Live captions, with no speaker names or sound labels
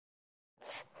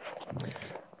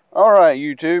Alright,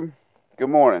 YouTube. Good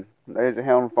morning. Lazy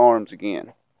Hound Farms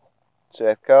again.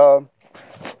 Seth Cobb,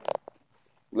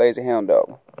 Lazy Hound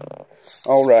Dog.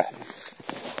 Alright.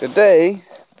 Today,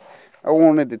 I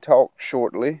wanted to talk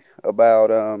shortly about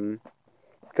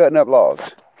cutting up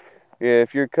logs.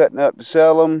 If you're cutting up to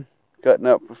sell them, cutting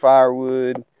up for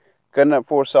firewood, cutting up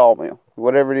for a sawmill,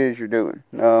 whatever it is you're doing.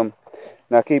 Now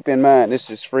keep in mind, this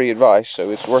is free advice,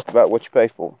 so it's worth about what you pay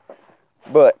for.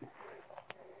 But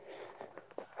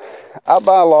I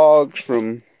buy logs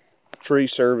from tree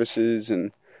services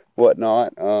and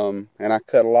whatnot, and I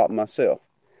cut a lot myself.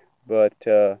 But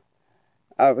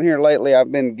here lately,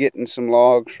 I've been getting some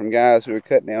logs from guys who are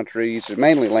cutting down trees,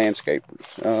 mainly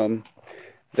landscapers.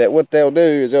 That what they'll do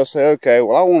is they'll say, okay,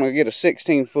 well, I want to get a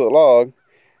 16-foot log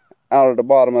out of the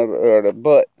bottom of the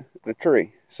butt of the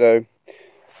tree. So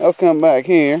they'll come back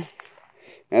here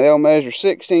and they'll measure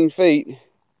 16 feet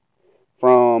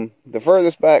from the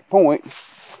furthest back point,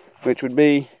 which would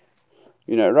be,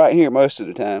 you know, right here most of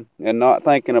the time, and not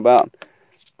thinking about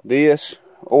this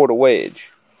or the wedge.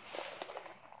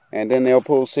 And then they'll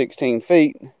pull 16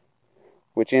 feet,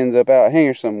 which ends up out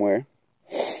here somewhere,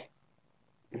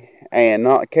 and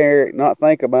not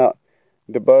think about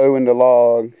the bow in the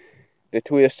log, the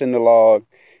twist in the log,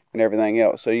 and everything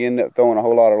else. So you end up throwing a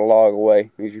whole lot of the log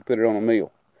away as you put it on a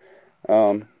mill.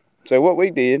 So what we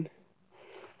did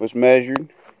was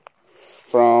measured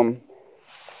from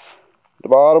the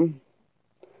bottom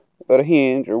of the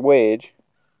hinge or wedge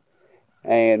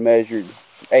and measured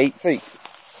 8 feet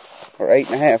or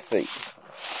 8.5 feet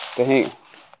to here,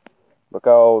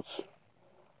 because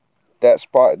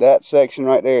that section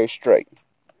right there is straight.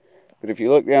 But if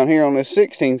you look down here on this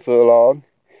 16-foot log,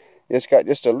 it's got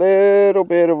just a little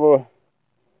bit of a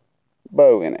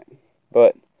bow in it.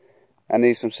 But I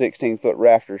need some 16-foot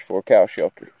rafters for a cow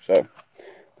shelter, so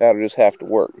that'll just have to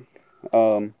work.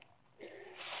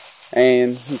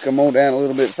 And you come on down a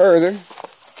little bit further,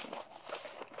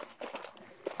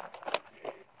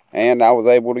 and I was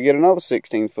able to get another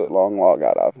 16-foot long log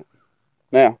out of it.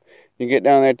 Now, you get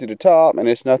down there to the top, and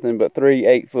it's nothing but 3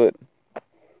 8-foot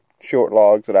short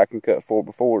logs that I can cut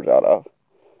 4x4s out of.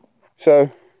 So,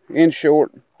 in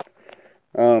short,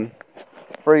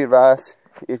 free advice: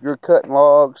 if you're cutting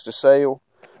logs to sell,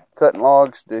 cutting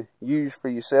logs to use for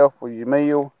yourself for your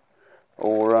meal,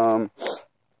 or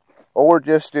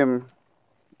just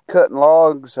cutting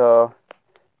logs to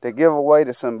give away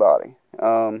to somebody,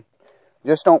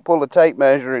 just don't pull a tape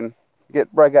measure and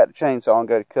break out the chainsaw and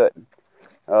go to cutting.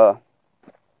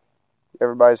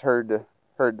 Everybody's heard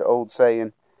the old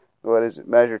saying, what is it,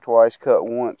 measure twice, cut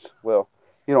once. Well,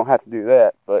 you don't have to do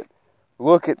that, but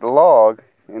look at the log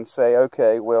and say,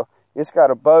 okay, well, it's got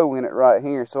a bow in it right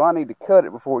here, so I need to cut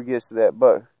it before it gets to that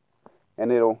bow.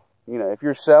 And it'll, you know, if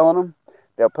you're selling them,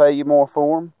 they'll pay you more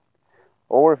for them.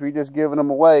 Or if you're just giving them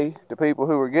away, the people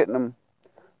who are getting them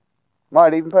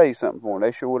might even pay you something for them.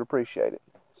 They sure would appreciate it.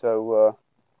 So,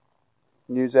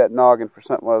 use that noggin for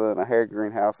something other than a hair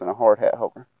greenhouse and a hard hat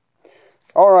holder.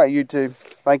 Alright, YouTube.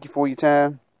 Thank you for your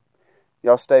time.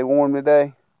 Y'all stay warm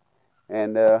today.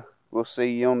 And we'll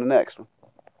see you on the next one.